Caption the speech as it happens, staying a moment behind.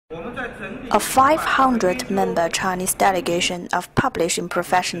A 500-member Chinese delegation of publishing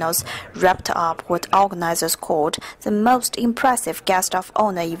professionals wrapped up what organizers called the most impressive guest of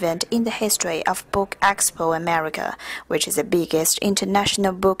honor event in the history of BookExpo America, which is the biggest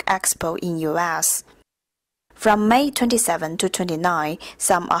international book expo in U.S. From May 27 to 29,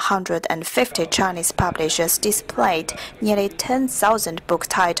 some 150 Chinese publishers displayed nearly 10,000 book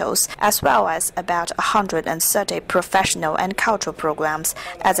titles, as well as about 130 professional and cultural programs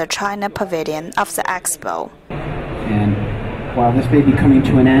at the China Pavilion of the Expo. And while this may be coming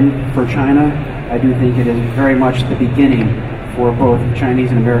to an end for China, I do think it is very much the beginning for both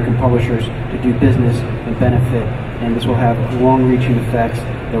Chinese and American publishers to do business and benefit, and this will have long-reaching effects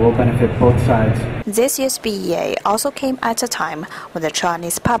that will benefit both sides. This year's BEA also came at a time when the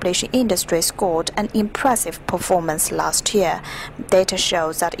Chinese publishing industry scored an impressive performance last year. Data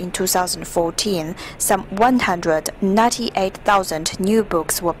shows that in 2014, some 198,000 new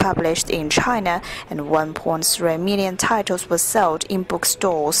books were published in China and 1.3 million titles were sold in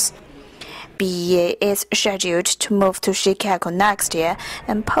bookstores. BEA is scheduled to move to Chicago next year,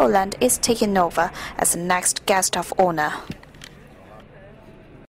 and Poland is taking over as the next guest of honor.